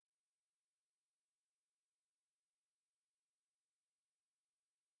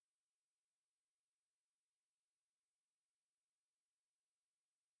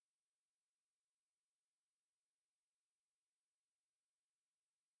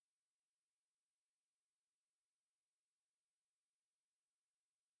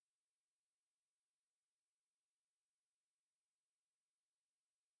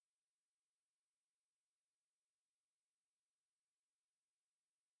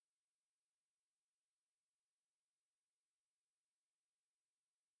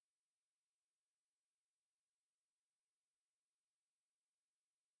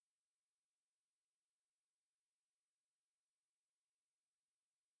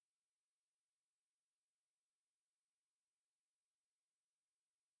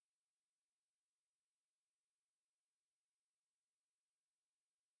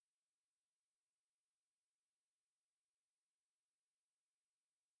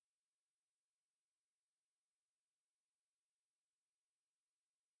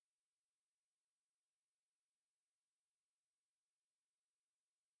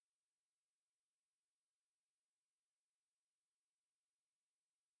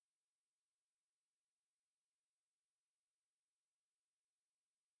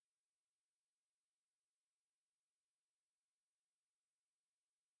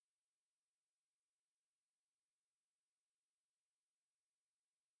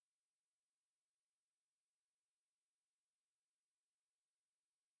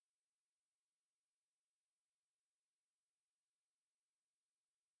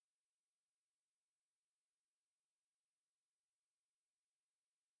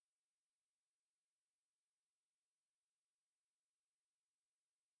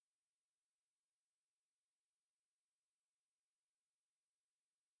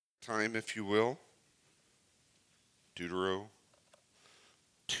time, if you will. Deutero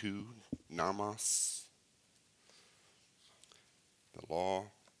 2, Namas, the law,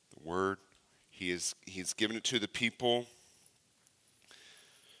 the word. He's given it to the people,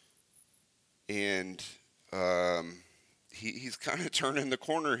 and he's kind of turning the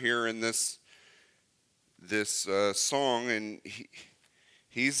corner here in this song, and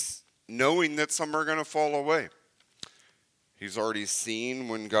he's knowing that some are going to fall away. He's already seen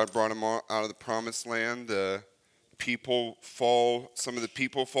when God brought him out of the promised land, some of the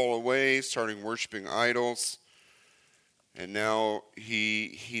people fall away, starting worshiping idols. And now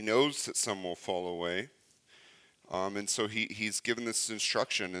he knows that some will fall away. And so he's given this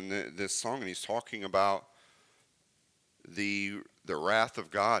instruction in this song, and he's talking about the wrath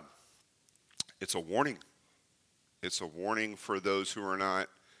of God. It's a warning. It's a warning for those who are not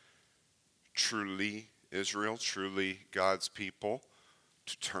truly Israel, truly God's people,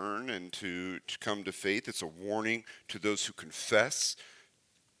 to turn and to come to faith. It's a warning to those who confess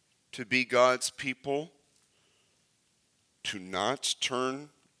to be God's people, to not turn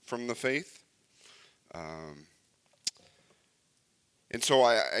from the faith. And so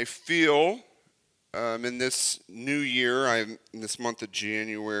I feel in this new year, in this month of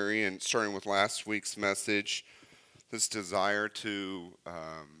January, and starting with last week's message, this desire to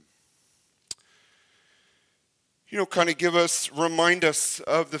kind of remind us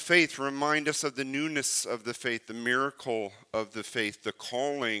of the faith, remind us of the newness of the faith, the miracle of the faith, the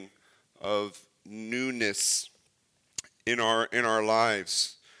calling of newness in our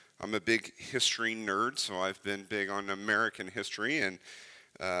lives. I'm a big history nerd, so I've been big on American history, and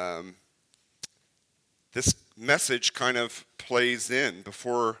this message kind of plays in.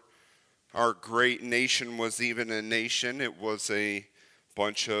 Before our great nation was even a nation, it was a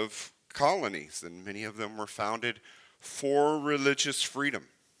bunch of colonies, and many of them were founded for religious freedom.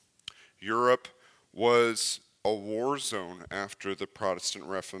 Europe was a war zone after the Protestant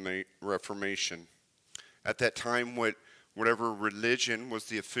Reformation. At that time, whatever religion was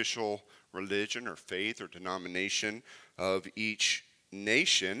the official religion or faith or denomination of each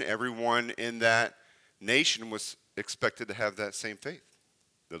nation, everyone in that nation was expected to have that same faith.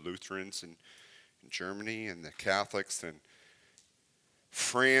 The Lutherans in Germany, and the Catholics in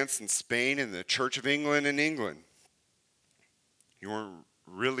France and Spain, and the Church of England in England. You weren't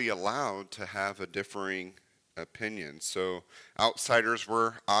really allowed to have a differing opinion. So outsiders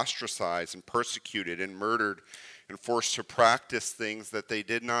were ostracized and persecuted and murdered and forced to practice things that they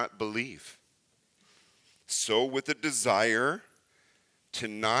did not believe. So with a desire to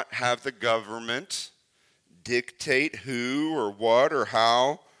not have the government dictate who or what or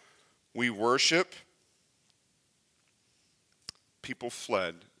how we worship, people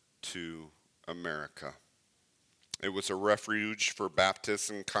fled to America. It was a refuge for Baptists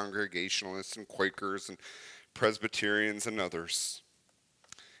and Congregationalists and Quakers and Presbyterians and others.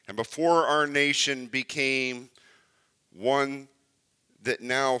 And before our nation became one that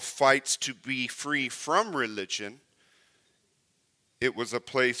now fights to be free from religion, it was a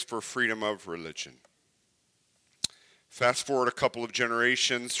place for freedom of religion. Fast forward a couple of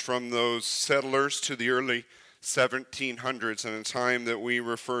generations from those settlers to the early 1700s, and a time that we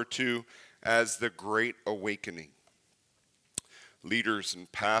refer to as the Great Awakening. Leaders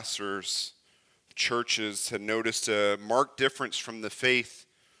and pastors, churches had noticed a marked difference from the faith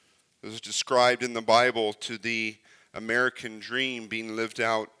that was described in the Bible to the American dream being lived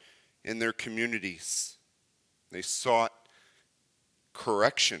out in their communities. They sought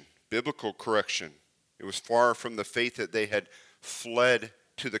correction, biblical correction. It was far from the faith that they had fled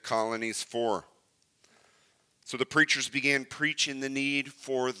to the colonies for. So the preachers began preaching the need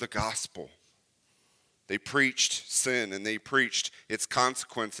for the gospel. They preached sin, and they preached its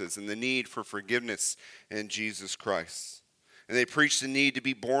consequences and the need for forgiveness in Jesus Christ. And they preached the need to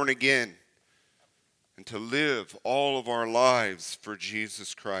be born again and to live all of our lives for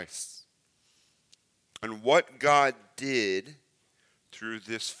Jesus Christ. And what God did through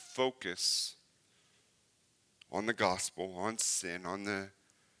this focus on the gospel, on sin, on the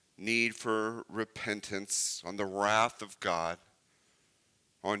need for repentance, on the wrath of God,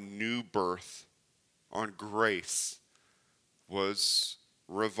 on new birth, on grace, was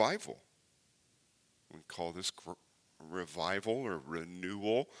revival. We call this revival or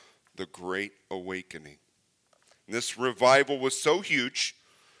renewal the Great Awakening. And this revival was so huge,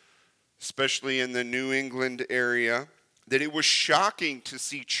 especially in the New England area, that it was shocking to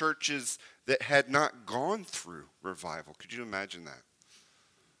see churches that had not gone through revival. Could you imagine that?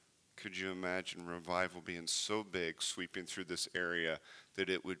 Could you imagine revival being so big, sweeping through this area, that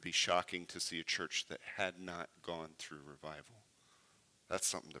it would be shocking to see a church that had not gone through revival? That's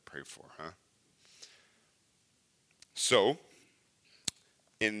something to pray for, huh? So,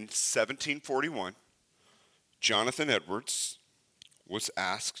 in 1741, Jonathan Edwards was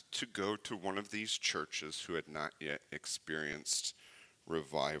asked to go to one of these churches who had not yet experienced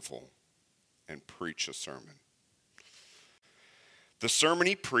revival and preach a sermon. The sermon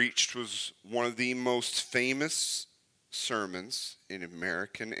he preached was one of the most famous sermons in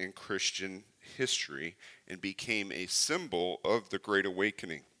American and Christian history and became a symbol of the Great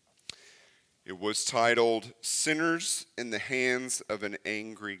Awakening. It was titled, "Sinners in the Hands of an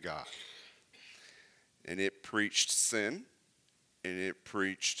Angry God." And it preached sin, and it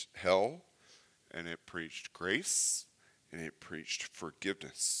preached hell, and it preached grace, and it preached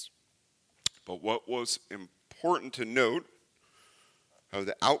forgiveness. But what was important to note of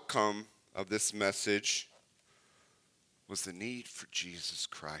the outcome of this message was the need for Jesus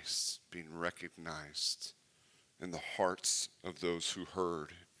Christ being recognized in the hearts of those who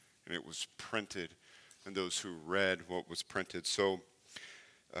heard, and it was printed, and those who read what was printed. So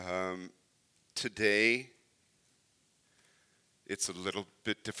today, it's a little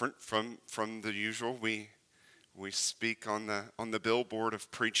bit different from the usual. We speak on the billboard of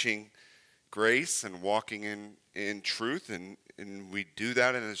preaching grace and walking in truth, and we do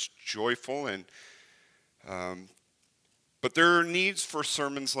that, and it's joyful. But there are needs for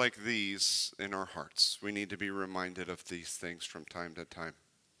sermons like these in our hearts. We need to be reminded of these things from time to time,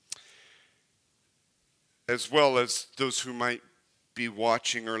 as well as those who might be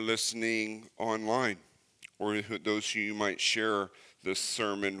watching or listening online, or those who you might share this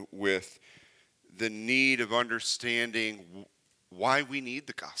sermon with. The need of understanding why we need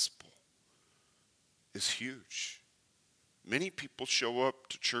the gospel is huge. Many people show up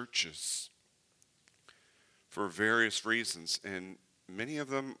to churches for various reasons, and many of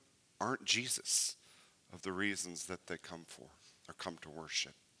them aren't Jesus of the reasons that they come for or come to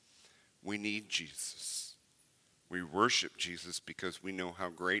worship. We need Jesus. We worship Jesus because we know how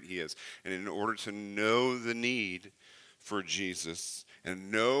great he is. And in order to know the need for Jesus and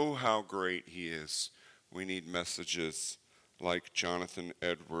know how great he is, we need messages like Jonathan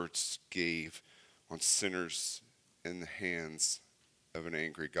Edwards gave on sinners in the hands of an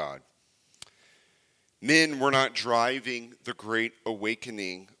angry God. Men were not driving the Great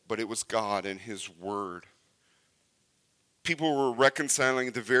Awakening, but it was God and his word. People were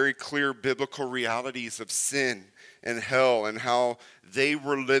reconciling the very clear biblical realities of sin and hell and how they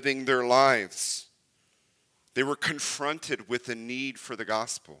were living their lives. They were confronted with the need for the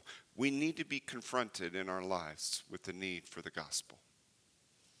gospel. We need to be confronted in our lives with the need for the gospel.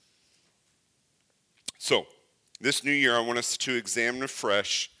 So, this new year, I want us to examine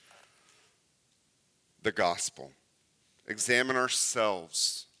afresh the gospel. Examine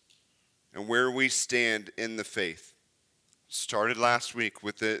ourselves and where we stand in the faith. Started last week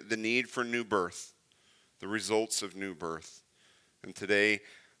with the need for new birth, the results of new birth. And today,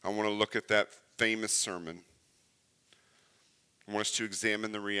 I want to look at that famous sermon. I want us to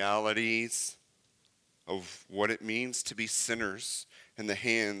examine the realities of what it means to be sinners in the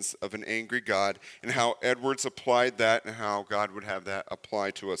hands of an angry God, and how Edwards applied that and how God would have that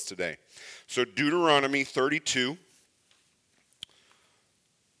apply to us today. So Deuteronomy 32,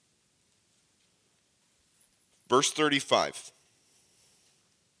 verse 35.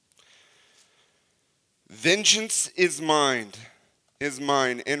 Vengeance is mine,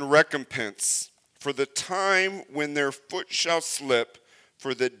 and recompense for the time when their foot shall slip,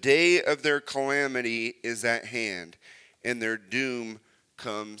 for the day of their calamity is at hand, and their doom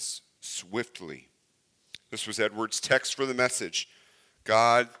comes swiftly. This was Edwards' text for the message.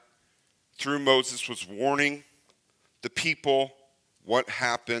 God, through Moses, was warning the people what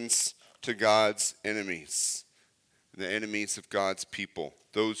happens to God's enemies, the enemies of God's people,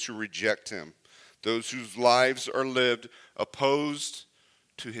 those who reject him, those whose lives are lived opposed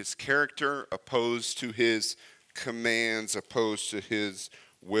to his character, opposed to his commands, opposed to his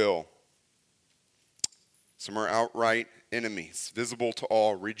will. Some are outright enemies, visible to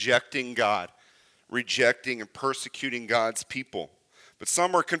all, rejecting God, rejecting and persecuting God's people. But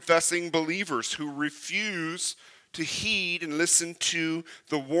some are confessing believers who refuse to heed and listen to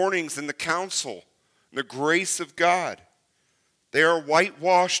the warnings and the counsel and the grace of God. They are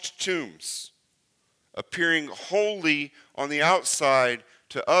whitewashed tombs, appearing holy on the outside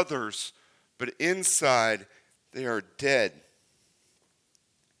to others, but inside they are dead.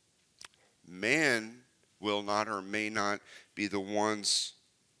 Man will not or may not be the ones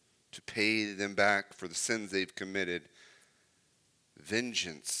to pay them back for the sins they've committed.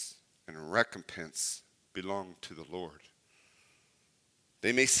 Vengeance and recompense belong to the Lord.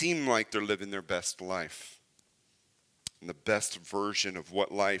 They may seem like they're living their best life, and the best version of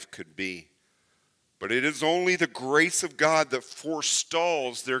what life could be. But it is only the grace of God that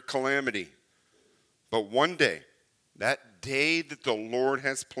forestalls their calamity. But one day, that day that the Lord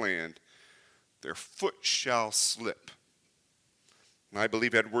has planned, their foot shall slip. And I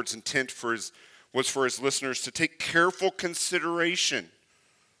believe Edward's intent was for his listeners to take careful consideration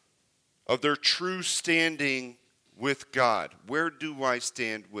of their true standing with God. Where do I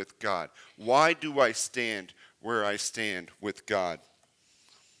stand with God? Why do I stand where I stand with God?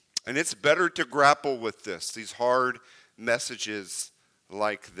 And it's better to grapple with this, these hard messages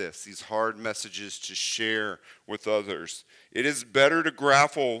like this, these hard messages to share with others. It is better to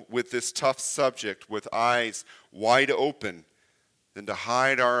grapple with this tough subject with eyes wide open than to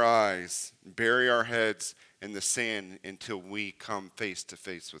hide our eyes, bury our heads in the sand until we come face to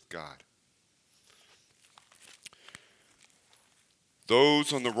face with God.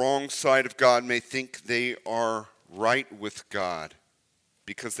 Those on the wrong side of God may think they are right with God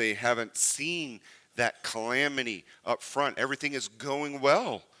because they haven't seen that calamity up front. Everything is going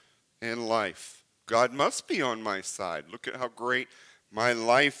well in life. God must be on my side. Look at how great my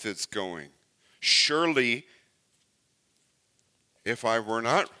life is going. Surely, if I were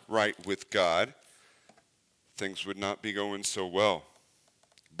not right with God, things would not be going so well.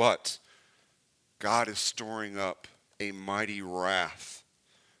 But God is storing up a mighty wrath.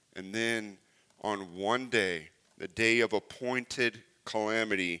 And then on one day, the day of appointed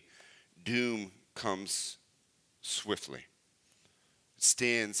calamity, doom comes swiftly. It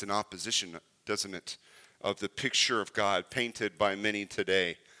stands in opposition, doesn't it, of the picture of God painted by many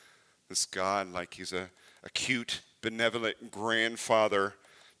today. This God, like he's a cute, benevolent grandfather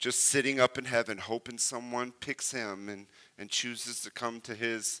just sitting up in heaven, hoping someone picks him and chooses to come to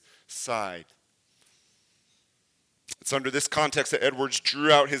his side. It's under this context that Edwards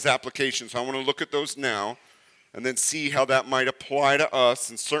drew out his applications. I want to look at those now and then see how that might apply to us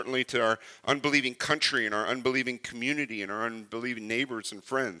and certainly to our unbelieving country and our unbelieving community and our unbelieving neighbors and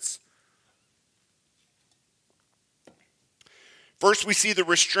friends. First, we see the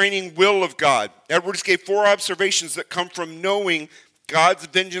restraining will of God. Edwards gave 4 observations that come from knowing God's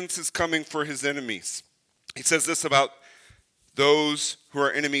vengeance is coming for his enemies. He says this about those who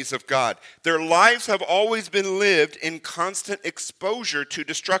are enemies of God. Their lives have always been lived in constant exposure to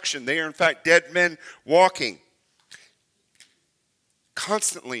destruction. They are, in fact, dead men walking.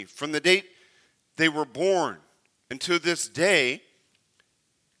 Constantly, from the date they were born and to this day,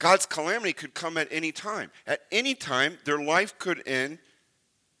 God's calamity could come at any time. At any time, their life could end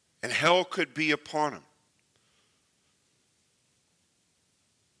and hell could be upon them.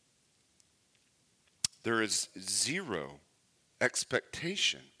 There is zero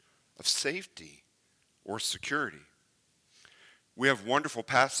expectation of safety or security. We have wonderful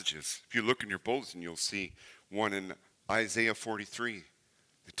passages. If you look in your bulletin, you'll see one in Isaiah 43.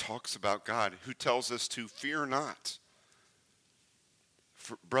 It talks about God who tells us to fear not.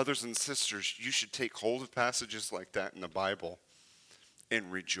 For brothers and sisters, you should take hold of passages like that in the Bible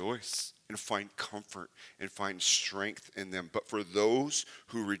and rejoice and find comfort and find strength in them. But for those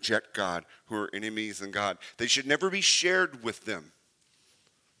who reject God, who are enemies in God, they should never be shared with them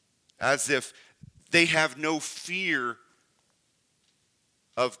as if they have no fear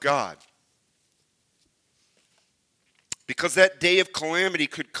of God. Because that day of calamity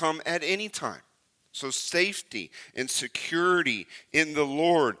could come at any time. So safety and security in the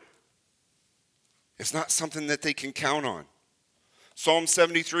Lord is not something that they can count on. Psalm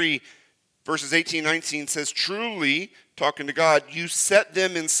 73, verses 18 and 19 says, truly, talking to God, you set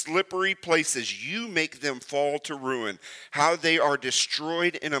them in slippery places. You make them fall to ruin. How they are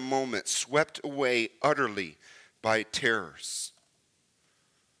destroyed in a moment, swept away utterly by terrors.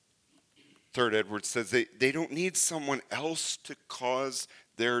 Third, Edwards says they don't need someone else to cause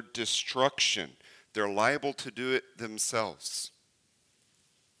their destruction. They're liable to do it themselves.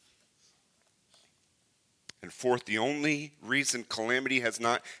 And fourth, the only reason calamity has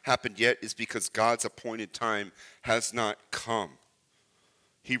not happened yet is because God's appointed time has not come.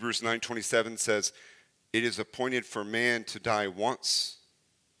 Hebrews 9:27 says, it is appointed for man to die once,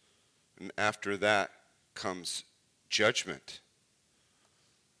 and after that comes judgment.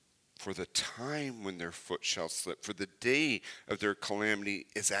 For the time when their foot shall slip, for the day of their calamity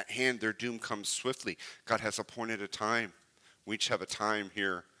is at hand, their doom comes swiftly. God has appointed a time. We each have a time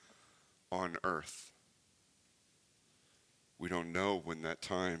here on earth. We don't know when that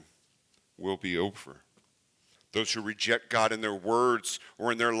time will be over. Those who reject God in their words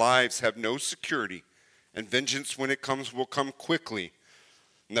or in their lives have no security, and vengeance, when it comes, will come quickly.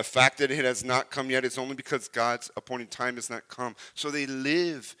 And the fact that it has not come yet is only because God's appointed time has not come. So they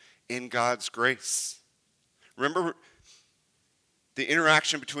live in God's grace. Remember the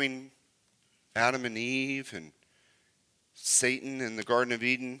interaction between Adam and Eve and Satan in the Garden of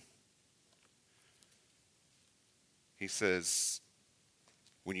Eden, he says,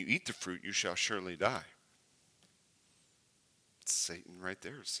 when you eat the fruit, you shall surely die. It's Satan right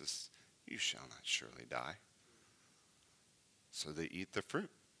there. It says, you shall not surely die. So they eat the fruit.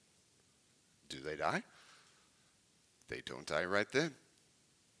 Do they die? They don't die right then.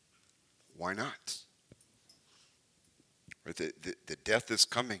 Why not? Right? The death is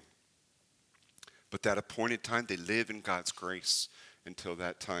coming. But that appointed time, they live in God's grace until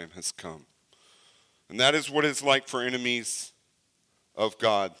that time has come. And that is what it's like for enemies of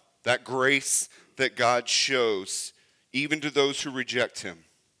God. That grace that God shows, even to those who reject him.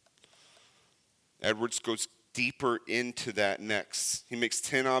 Edwards goes deeper into that next. He makes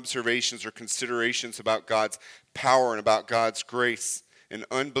 10 observations or considerations about God's power and about God's grace and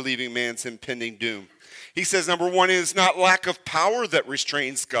unbelieving man's impending doom. He says, number one, it is not lack of power that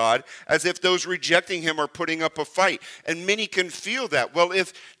restrains God, as if those rejecting him are putting up a fight. And many can feel that. Well,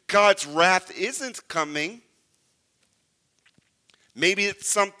 if God's wrath isn't coming, maybe it's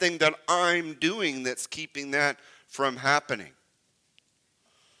something that I'm doing that's keeping that from happening.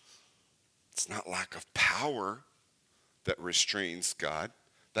 It's not lack of power that restrains God.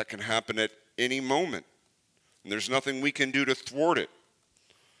 That can happen at any moment. And there's nothing we can do to thwart it.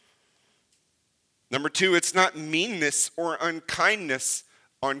 Number two, it's not meanness or unkindness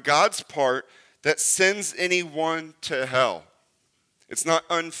on God's part that sends anyone to hell. It's not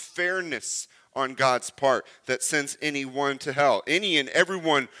unfairness on God's part that sends anyone to hell. Any and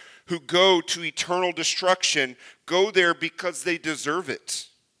everyone who go to eternal destruction go there because they deserve it.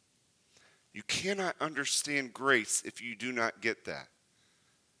 You cannot understand grace if you do not get that.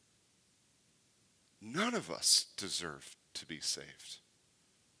 None of us deserve to be saved.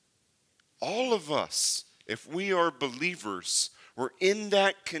 All of us, if we are believers, we're in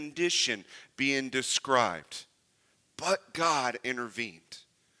that condition being described. But God intervened.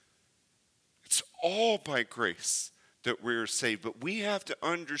 It's all by grace that we're saved. But we have to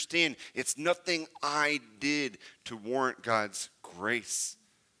understand it's nothing I did to warrant God's grace,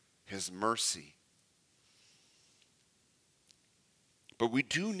 his mercy. But we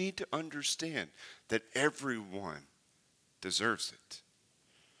do need to understand that everyone deserves it.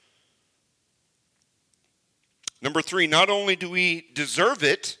 Number three, not only do we deserve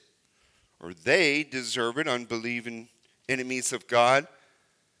it, or they deserve it, unbelieving enemies of God,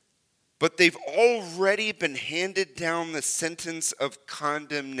 but they've already been handed down the sentence of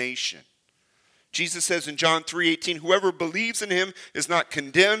condemnation. Jesus says in John 3:18, whoever believes in him is not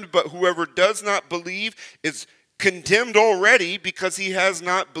condemned, but whoever does not believe is condemned already because he has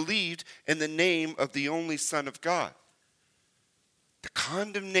not believed in the name of the only Son of God. The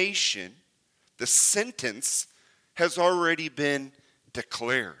condemnation, the sentence, has already been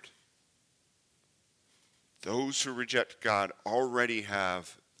declared. Those who reject God already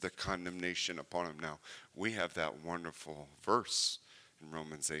have the condemnation upon them. Now, we have that wonderful verse in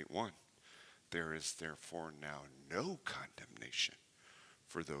Romans 8:1. There is therefore now no condemnation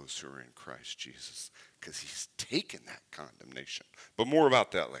for those who are in Christ Jesus, because he's taken that condemnation. But more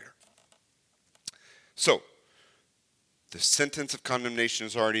about that later. So, the sentence of condemnation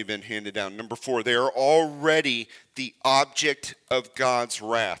has already been handed down. Number four, they are already the object of God's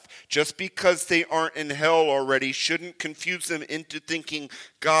wrath. Just because they aren't in hell already shouldn't confuse them into thinking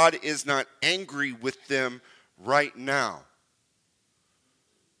God is not angry with them right now.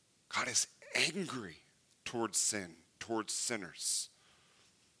 God is angry towards sin, towards sinners.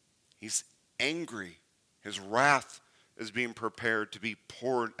 He's angry. His wrath is being prepared to be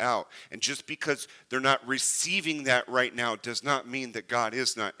poured out. And just because they're not receiving that right now does not mean that God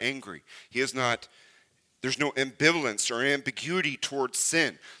is not angry. There's no ambivalence or ambiguity towards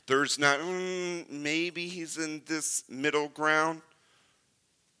sin. There's not, maybe he's in this middle ground.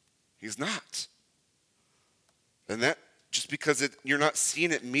 He's not. And that, just because you're not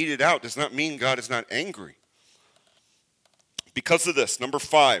seeing it meted out does not mean God is not angry. Because of this, number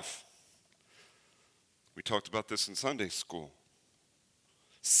five, we talked about this in Sunday school.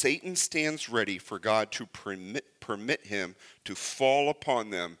 Satan stands ready for God to permit him to fall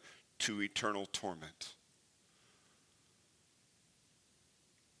upon them to eternal torment.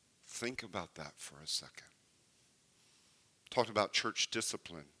 Think about that for a second. Talked about church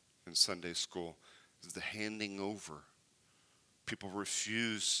discipline in Sunday school. Is the handing over. People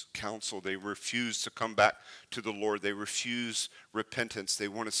refuse counsel. They refuse to come back to the Lord. They refuse repentance. They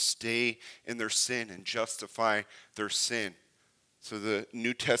want to stay in their sin and justify their sin. So the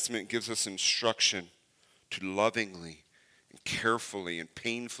New Testament gives us instruction to lovingly and carefully and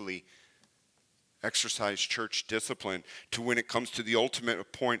painfully exercise church discipline to when it comes to the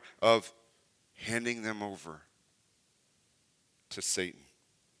ultimate point of handing them over to Satan.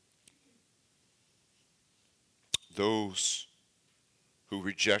 Those who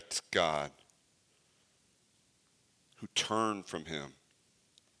reject God, who turn from him,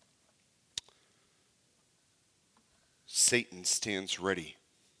 Satan stands ready.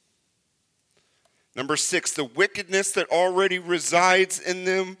 Number 6, the wickedness that already resides in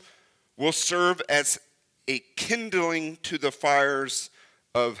them will serve as a kindling to the fires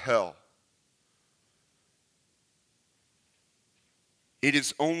of hell. It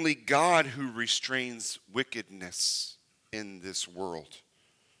is only God who restrains wickedness in this world.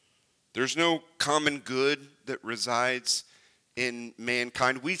 There's no common good that resides in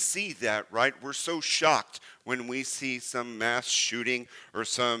mankind. We see that, right? We're so shocked when we see some mass shooting or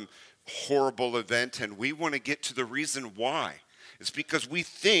some horrible event, and we want to get to the reason why. It's because we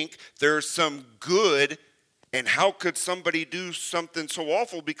think there's some good, and how could somebody do something so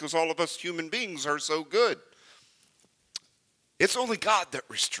awful because all of us human beings are so good? It's only God that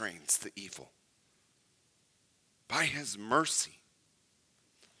restrains the evil by his mercy.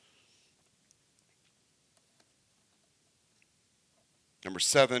 Number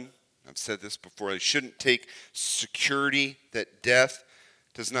 7, I've said this before, I shouldn't take security that death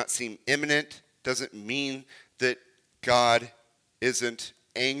does not seem imminent, doesn't mean that God isn't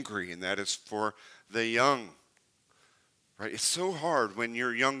angry, and that is for the young. Right? It's so hard when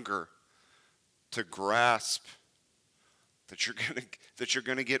you're younger to grasp that you're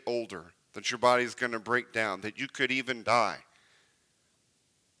gonna get older, that your body's gonna break down, that you could even die.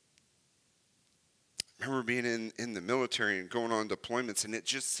 I remember being in the military and going on deployments, and it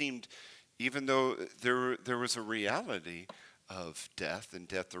just seemed, even though there was a reality of death and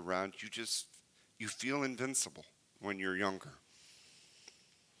death around, you feel invincible when you're younger.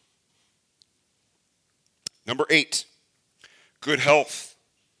 Number 8, good health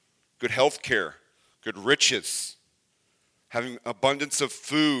care, good riches. Having abundance of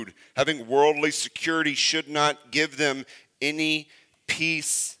food, having worldly security should not give them any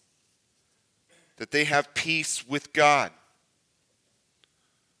peace, that they have peace with God.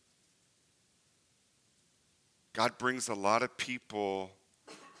 God brings a lot of people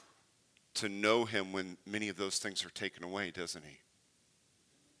to know him when many of those things are taken away, doesn't he?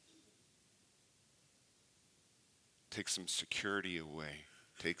 Take some security away,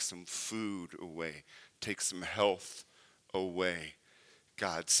 take some food away, take some health away.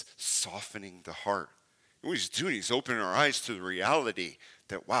 God's softening the heart. And what he's doing, he's opening our eyes to the reality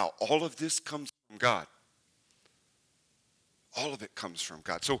that, wow, all of this comes from God. All of it comes from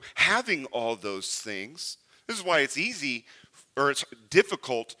God. So having all those things, this is why it's easy, or it's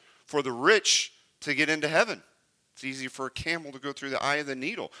difficult for the rich to get into heaven. It's easy for a camel to go through the eye of the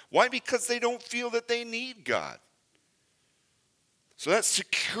needle. Why? Because they don't feel that they need God. So that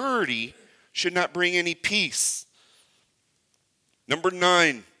security should not bring any peace. Number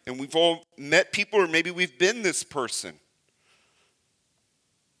 9, and we've all met people, or maybe we've been this person.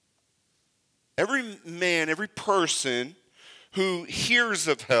 Every man, every person who hears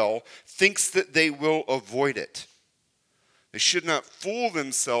of hell thinks that they will avoid it. They should not fool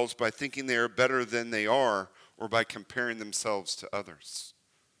themselves by thinking they are better than they are, or by comparing themselves to others.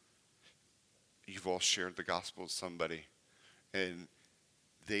 You've all shared the gospel with somebody, and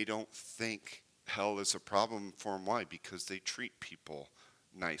they don't think hell is a problem for them. Why? Because they treat people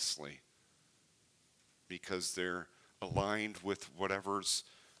nicely. Because they're aligned with whatever's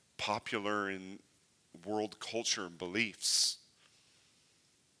popular in world culture and beliefs.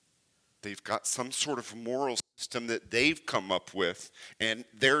 They've got some sort of moral system that they've come up with, and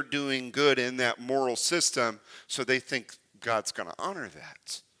they're doing good in that moral system, so they think God's going to honor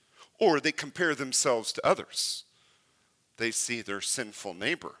that. Or they compare themselves to others. They see their sinful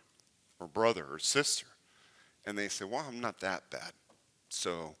neighbor or brother or sister, and they say, well, I'm not that bad.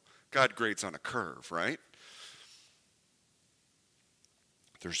 So God grades on a curve, right?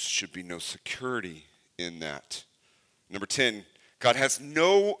 There should be no security in that. Number 10, God has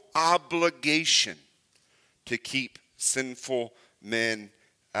no obligation to keep sinful men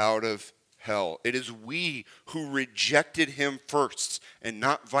out of hell. It is we who rejected him first, and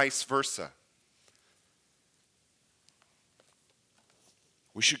not vice versa.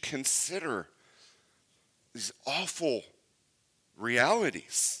 We should consider these awful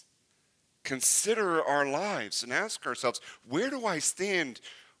realities. Consider our lives and ask ourselves, where do I stand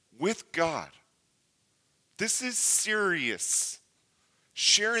with God? This is serious.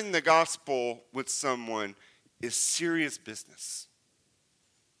 Sharing the gospel with someone is serious business.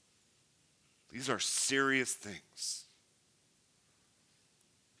 These are serious things.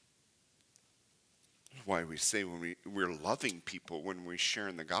 Why we say when we're loving people, when we're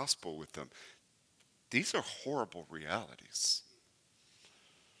sharing the gospel with them, these are horrible realities.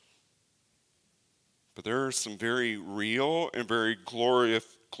 But there are some very real and very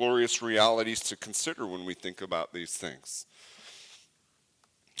glorious realities to consider when we think about these things.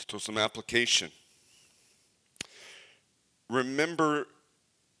 So some application. Remember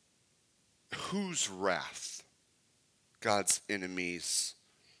whose wrath God's enemies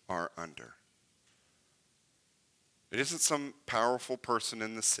are under. It isn't some powerful person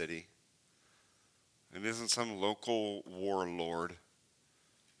in the city. It isn't some local warlord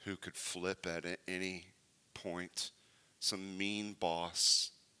who could flip at any point. Some mean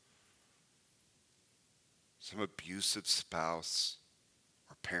boss. Some abusive spouse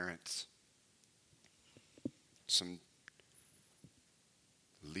or parent. Some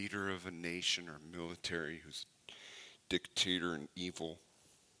leader of a nation or military who's a dictator and evil.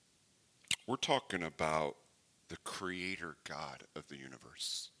 We're talking about the creator God of the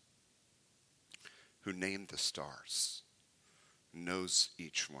universe, who named the stars, knows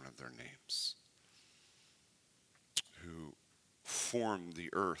each one of their names, who formed the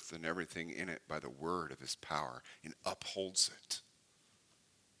earth and everything in it by the word of his power and upholds it.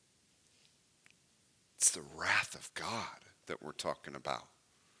 It's the wrath of God that we're talking about.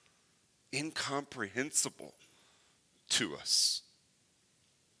 Incomprehensible to us.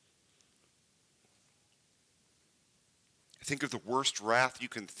 Think of the worst wrath you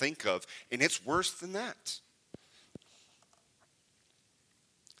can think of, and it's worse than that.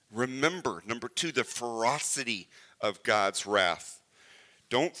 Remember, number 2, the ferocity of God's wrath.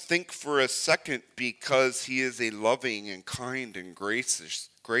 Don't think for a second because he is a loving and kind and gracious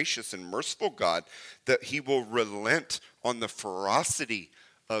and merciful God that he will relent on the ferocity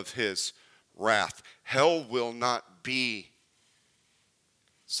of his wrath. Hell will not be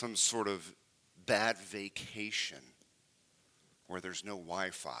some sort of bad vacation where there's no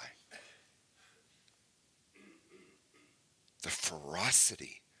Wi-Fi. The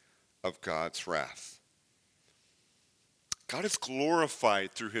ferocity of God's wrath. God is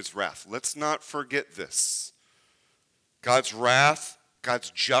glorified through his wrath. Let's not forget this. God's wrath,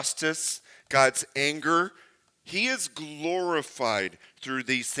 God's justice, God's anger, he is glorified through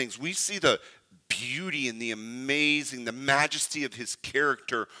these things. We see the beauty and the amazing, the majesty of his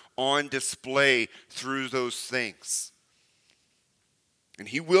character on display through those things. And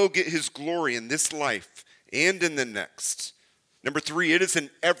he will get his glory in this life and in the next. Number 3, it is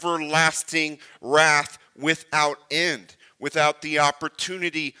an everlasting wrath without end, without the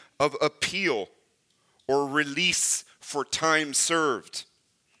opportunity of appeal or release for time served.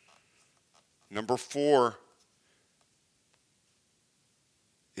 Number 4,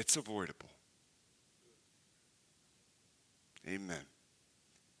 it's avoidable. Amen.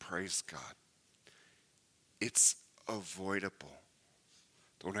 Praise God. It's avoidable.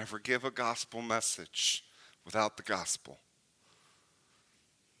 Don't ever give a gospel message without the gospel.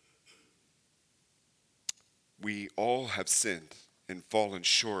 We all have sinned and fallen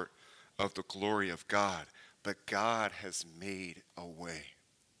short of the glory of God, but God has made a way.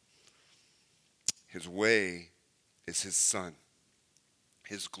 His way is his Son,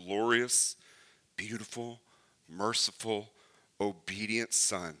 his glorious, beautiful, merciful, obedient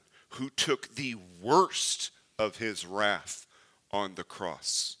Son, who took the worst of his wrath on the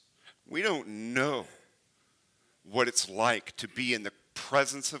cross. We don't know what it's like to be in the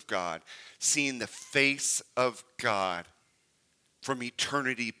presence of God, seeing the face of God from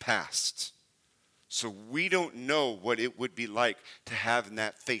eternity past. So we don't know what it would be like to have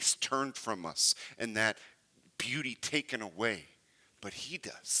that face turned from us and that beauty taken away. But he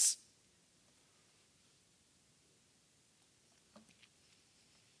does.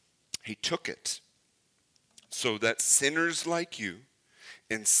 He took it so that sinners like you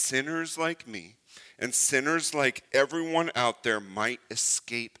and sinners like me and sinners like everyone out there might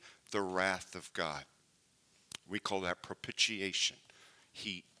escape the wrath of God. We call that propitiation.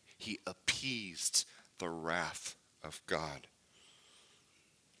 He appeased the wrath of God.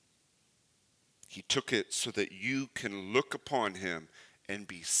 He took it so that you can look upon him and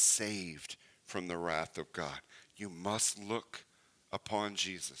be saved from the wrath of God. You must look upon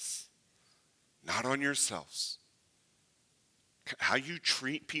Jesus, not on yourselves. How you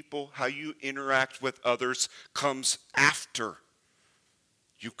treat people, how you interact with others comes after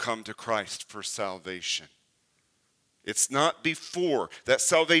you come to Christ for salvation. It's not before. That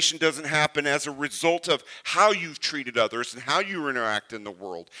salvation doesn't happen as a result of how you've treated others and how you interact in the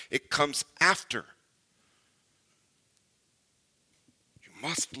world. It comes after. You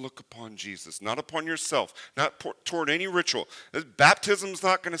must look upon Jesus, not upon yourself, not toward any ritual. Baptism's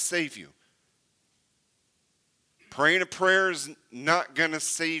not going to save you. Praying a prayer is not going to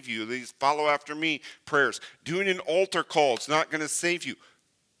save you. These follow after me prayers. Doing an altar call is not going to save you.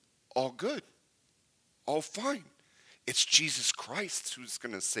 All good. All fine. It's Jesus Christ who's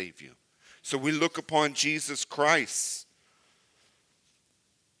going to save you. So we look upon Jesus Christ.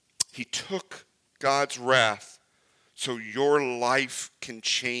 He took God's wrath so your life can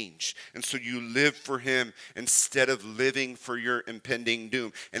change. And so you live for him instead of living for your impending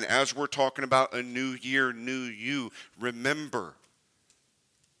doom. And as we're talking about a new year, new you, remember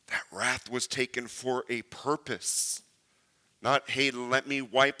that wrath was taken for a purpose. Not, hey, let me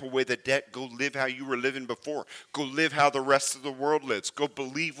wipe away the debt. Go live how you were living before. Go live how the rest of the world lives. Go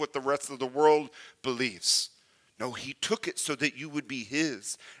believe what the rest of the world believes. No, he took it so that you would be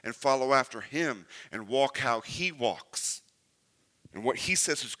his and follow after him and walk how he walks. And what he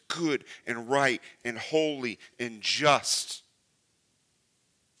says is good and right and holy and just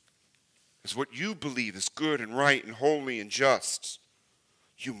is what you believe is good and right and holy and just.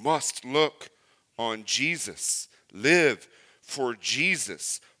 You must look on Jesus. Live for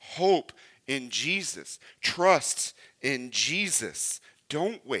Jesus. Hope in Jesus. Trust in Jesus.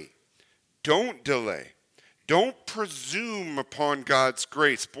 Don't wait. Don't delay. Don't presume upon God's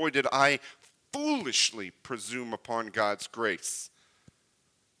grace. Boy, did I foolishly presume upon God's grace.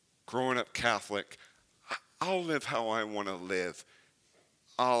 Growing up Catholic, I'll live how I want to live.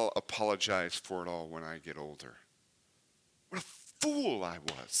 I'll apologize for it all when I get older. What a fool I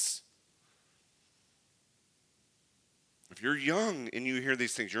was. If you're young and you hear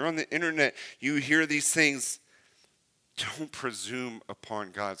these things, you're on the internet, you hear these things, don't presume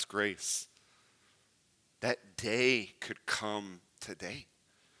upon God's grace. That day could come today.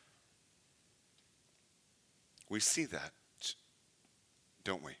 We see that,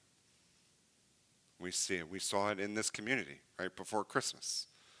 don't we? We see it. We saw it in this community right before Christmas,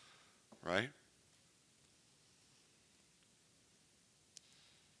 right?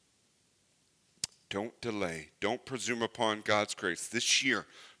 Don't delay. Don't presume upon God's grace. This year,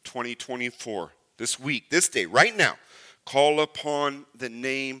 2024, this week, this day, right now, call upon the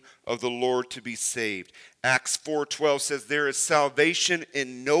name of the Lord to be saved. Acts 4:12 says, there is salvation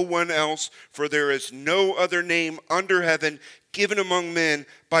in no one else, for there is no other name under heaven given among men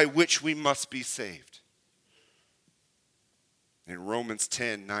by which we must be saved. In Romans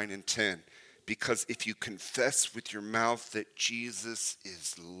 10:9 and 10, because if you confess with your mouth that Jesus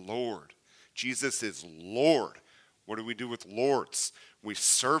is Lord, Jesus is Lord. What do we do with lords? We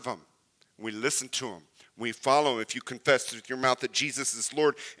serve him. We listen to him. We follow him. If you confess with your mouth that Jesus is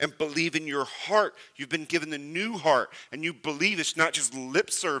Lord and believe in your heart, you've been given the new heart, and you believe it's not just lip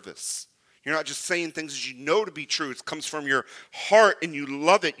service. You're not just saying things that you know to be true. It comes from your heart and you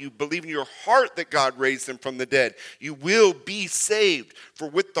love it. You believe in your heart that God raised him from the dead. You will be saved. For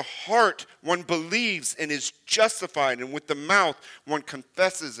with the heart one believes and is justified, and with the mouth one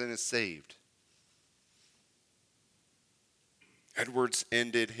confesses and is saved. Edwards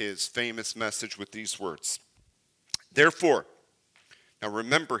ended his famous message with these words. Therefore, now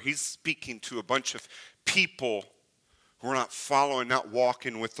remember, he's speaking to a bunch of people who are not following, not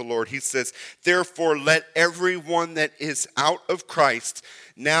walking with the Lord. He says, therefore, let everyone that is out of Christ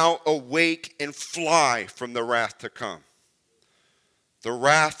now awake and fly from the wrath to come. The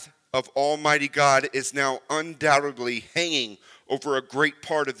wrath of Almighty God is now undoubtedly hanging over a great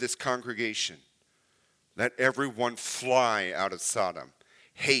part of this congregation. Let everyone fly out of Sodom.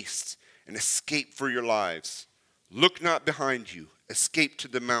 Haste and escape for your lives. Look not behind you. Escape to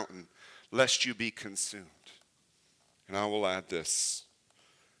the mountain, lest you be consumed. And I will add this.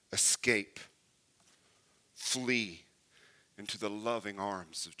 Escape. Flee into the loving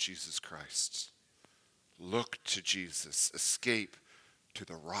arms of Jesus Christ. Look to Jesus. Escape to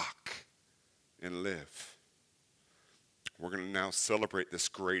the rock and live. We're going to now celebrate this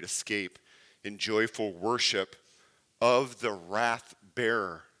great escape in joyful worship of the wrath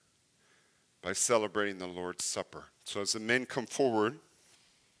bearer by celebrating the Lord's Supper. So as the men come forward,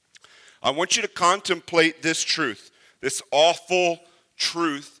 I want you to contemplate this truth, this awful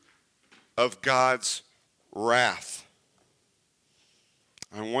truth of God's wrath.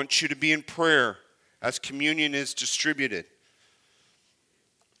 I want you to be in prayer as communion is distributed.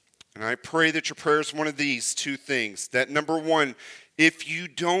 And I pray that your prayer is one of these two things. That number one, if you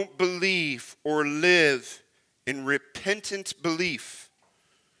don't believe or live in repentant belief,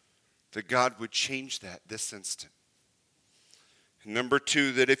 that God would change that this instant. And number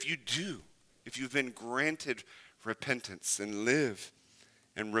two, that if you do, if you've been granted repentance and live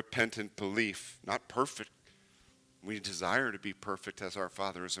in repentant belief, not perfect. We desire to be perfect as our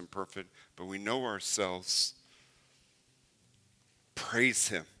Father is imperfect, but we know ourselves. Praise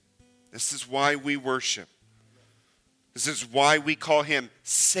him. This is why we worship. This is why we call him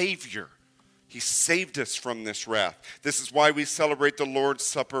Savior. He saved us from this wrath. This is why we celebrate the Lord's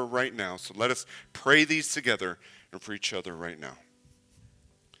Supper right now. So let us pray these together and for each other right now.